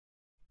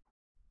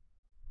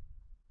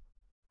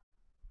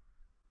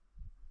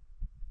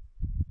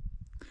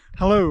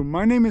Hello,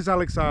 my name is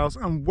Alex Isles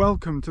and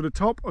welcome to the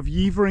top of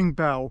Yeavering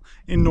Bell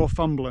in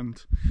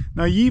Northumberland.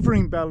 Now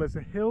Yeavering Bell is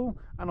a hill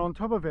and on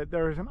top of it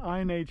there is an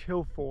Iron Age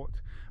hill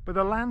fort, but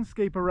the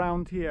landscape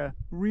around here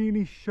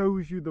really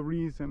shows you the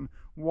reason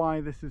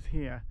why this is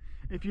here.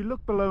 If you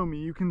look below me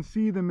you can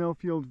see the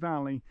Millfield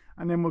Valley,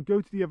 and then we'll go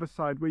to the other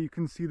side where you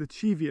can see the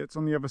Cheviots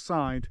on the other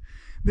side.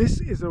 This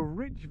is a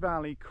rich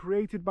valley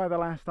created by the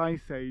last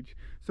ice age,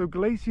 so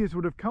glaciers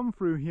would have come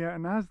through here,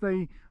 and as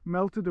they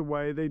melted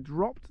away they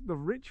dropped the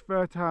rich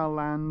fertile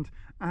land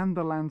and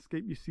the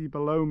landscape you see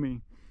below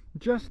me.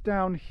 Just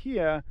down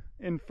here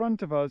in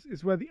front of us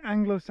is where the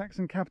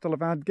Anglo-Saxon capital of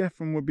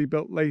Gefrin would be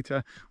built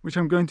later, which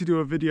I'm going to do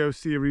a video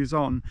series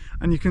on,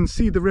 and you can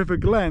see the River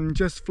Glen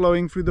just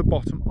flowing through the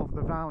bottom of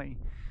the valley.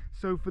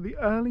 So for the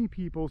early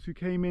peoples who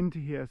came into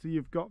here, so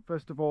you've got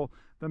first of all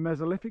the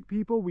Mesolithic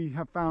people. We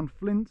have found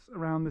flints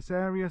around this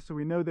area, so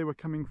we know they were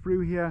coming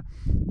through here.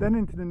 Then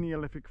into the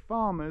Neolithic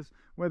farmers,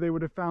 where they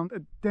would have found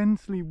a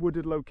densely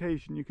wooded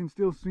location. You can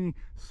still see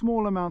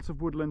small amounts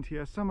of woodland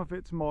here, some of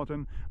it's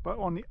modern, but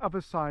on the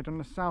other side, on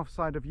the south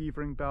side of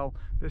Yeavering Bell,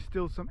 there's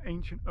still some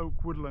ancient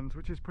oak woodlands,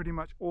 which is pretty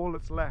much all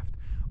that's left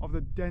of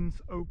the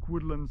dense oak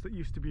woodlands that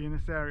used to be in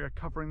this area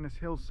covering this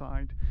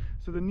hillside.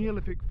 So the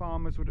Neolithic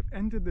farmers would have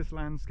entered this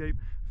landscape,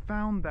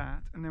 found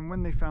that, and then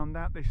when they found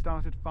that they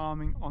started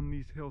farming on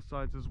these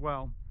hillsides as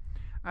well.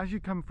 As you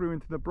come through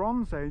into the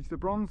Bronze Age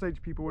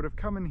people would have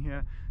come in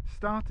here,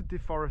 started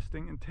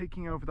deforesting and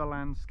taking over the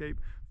landscape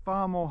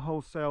far more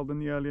wholesale than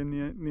the earlier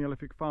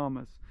Neolithic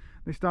farmers.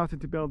 They started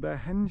to build their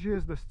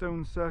henges, the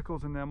stone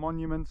circles and their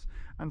monuments,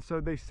 and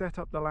so they set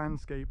up the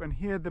landscape. And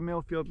here the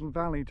Millfield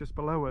Valley just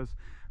below us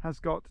has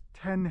got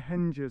 10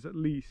 henges at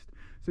least.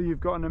 So you've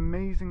got an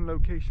amazing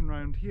location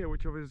around here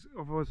which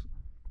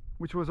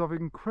was of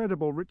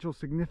incredible ritual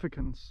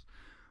significance.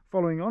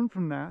 Following on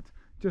from that,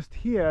 just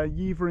here,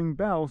 Yeavering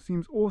Bell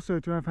seems also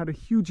to have had a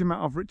huge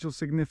amount of ritual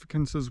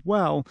significance as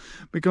well,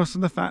 because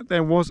of the fact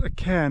there was a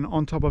cairn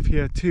on top of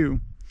here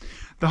too.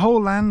 The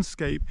whole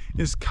landscape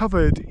is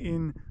covered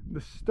in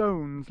the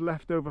stones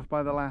left over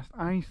by the last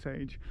ice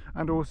age,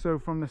 and also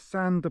from the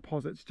sand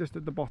deposits just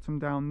at the bottom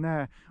down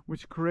there,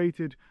 which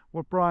created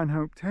what Brian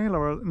Hope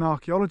Taylor, an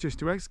archaeologist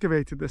who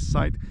excavated this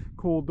site,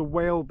 called the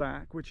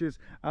whaleback, which is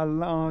a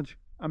large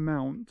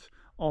amount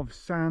of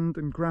sand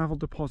and gravel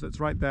deposits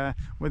right there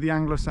where the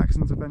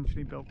Anglo-Saxons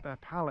eventually built their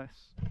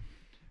palace.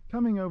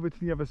 Coming over to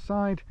the other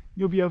side,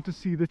 you'll be able to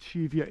see the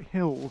Cheviot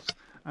Hills,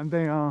 and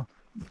they are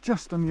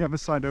just on the other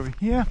side over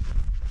here.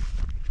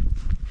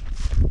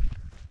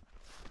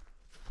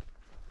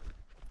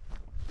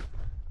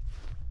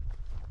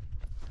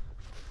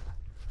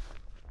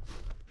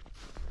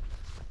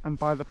 And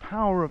by the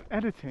power of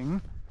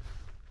editing,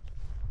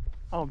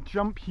 I'll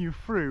jump you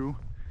through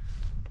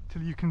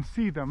till you can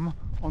see them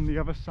on the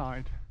other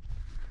side.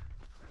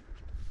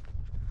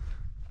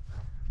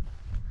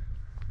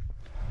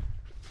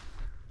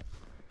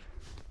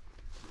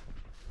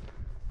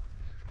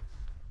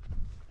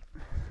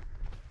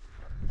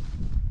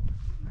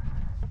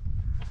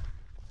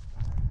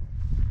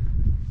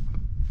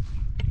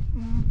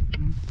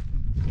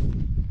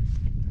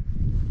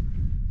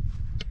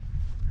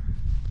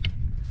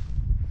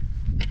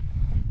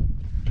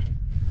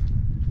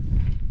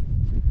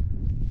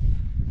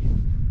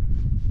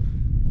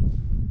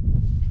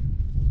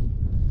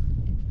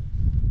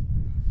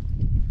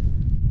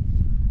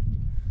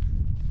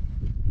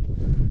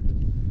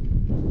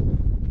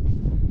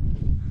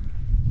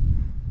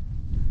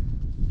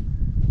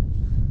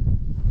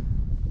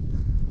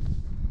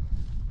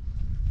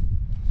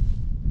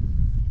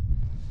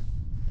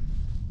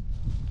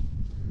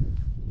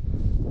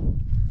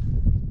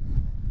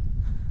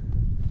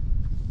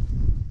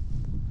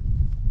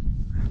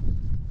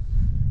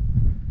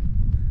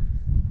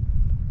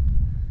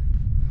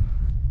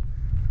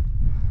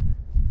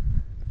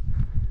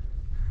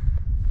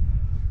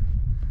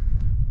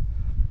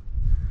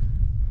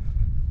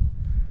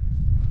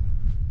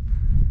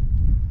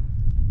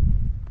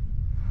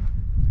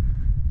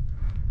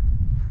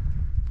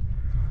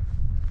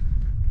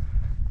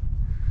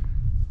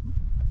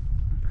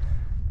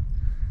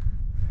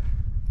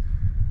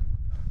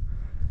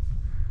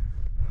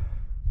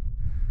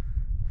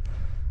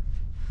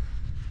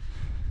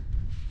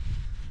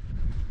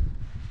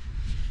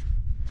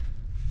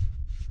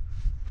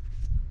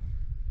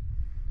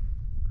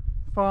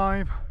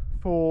 Five,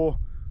 four,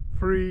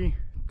 three,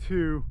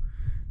 two.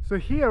 So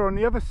here on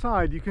the other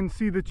side you can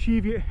see the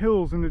Cheviot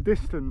Hills in the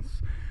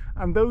distance,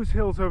 and those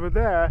hills over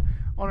there,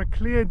 on a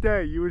clear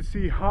day you would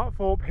see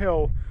Hillfort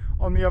Hill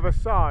on the other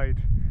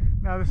side.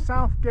 Now the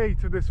south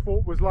gate of this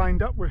fort was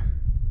lined up with,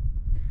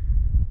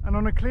 and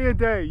on a clear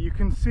day you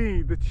can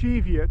see the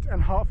Cheviot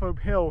and Hillfort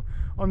Hill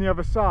on the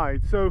other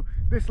side. So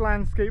this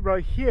landscape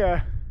right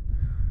here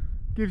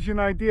gives you an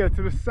idea.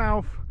 To the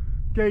south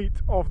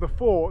gate of the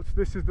fort,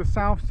 this is the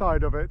south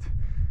side of it,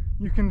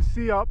 you can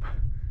see up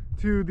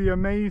to the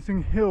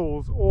amazing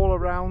hills all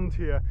around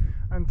here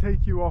and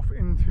take you off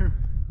into,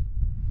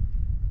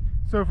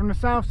 so from the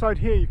south side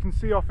here you can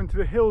see off into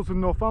the hills of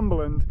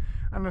Northumberland,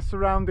 and the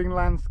surrounding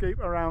landscape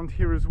around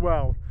here as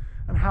well,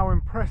 and how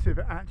impressive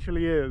it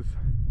actually is.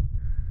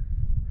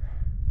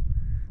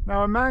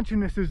 Now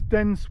imagine this as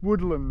dense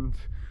woodland,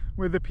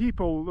 where the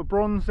people, the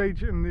Bronze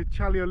Age and the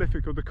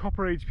Paleolithic or the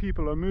Copper Age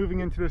people, are moving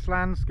into this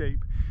landscape,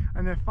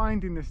 and they're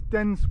finding this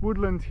dense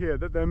woodland here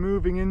that they're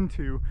moving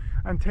into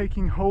and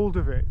taking hold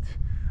of it.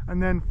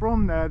 And then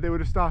from there they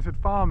would have started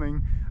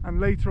farming and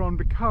later on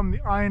become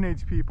the Iron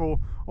Age people,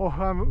 or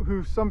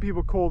who some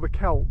people call the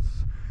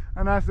Celts.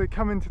 And as they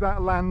come into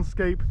that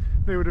landscape,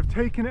 they would have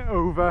taken it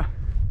over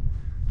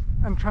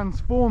and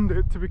transformed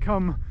it to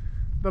become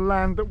the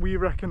land that we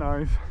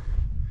recognise.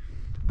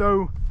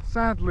 Though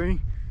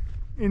sadly,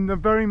 in the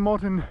very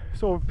modern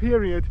sort of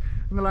period,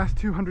 in the last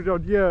 200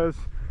 odd years,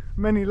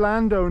 many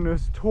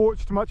landowners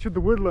torched much of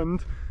the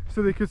woodland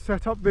so they could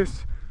set up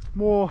this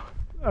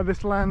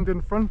this land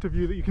in front of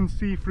you that you can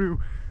see through,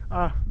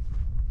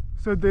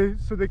 so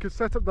they could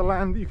set up the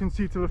land that you can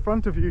see to the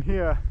front of you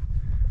here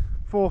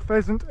for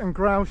pheasant and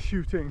grouse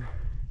shooting.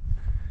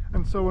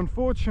 And so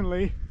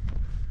unfortunately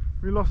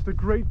we lost a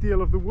great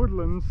deal of the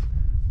woodlands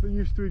that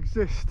used to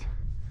exist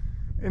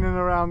in and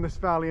around this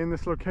valley, in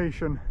this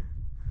location.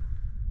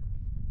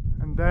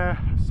 And there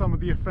are some of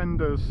the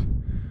offenders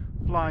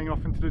flying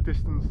off into the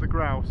distance, the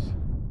grouse.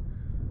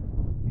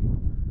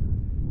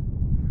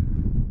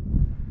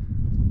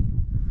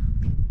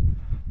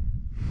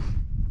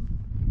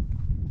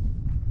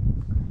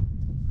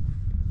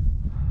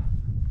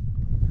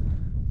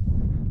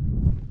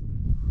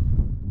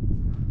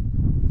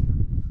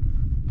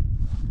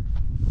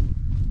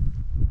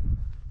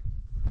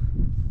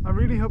 I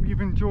really hope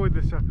you've enjoyed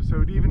this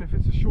episode, even if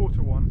it's a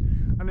shorter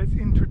one, and it's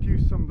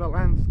introduced some of the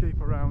landscape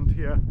around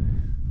here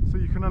so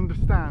you can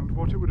understand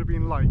what it would have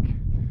been like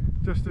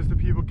just as the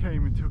people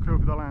came and took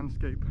over the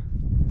landscape.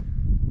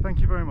 Thank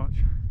you very much.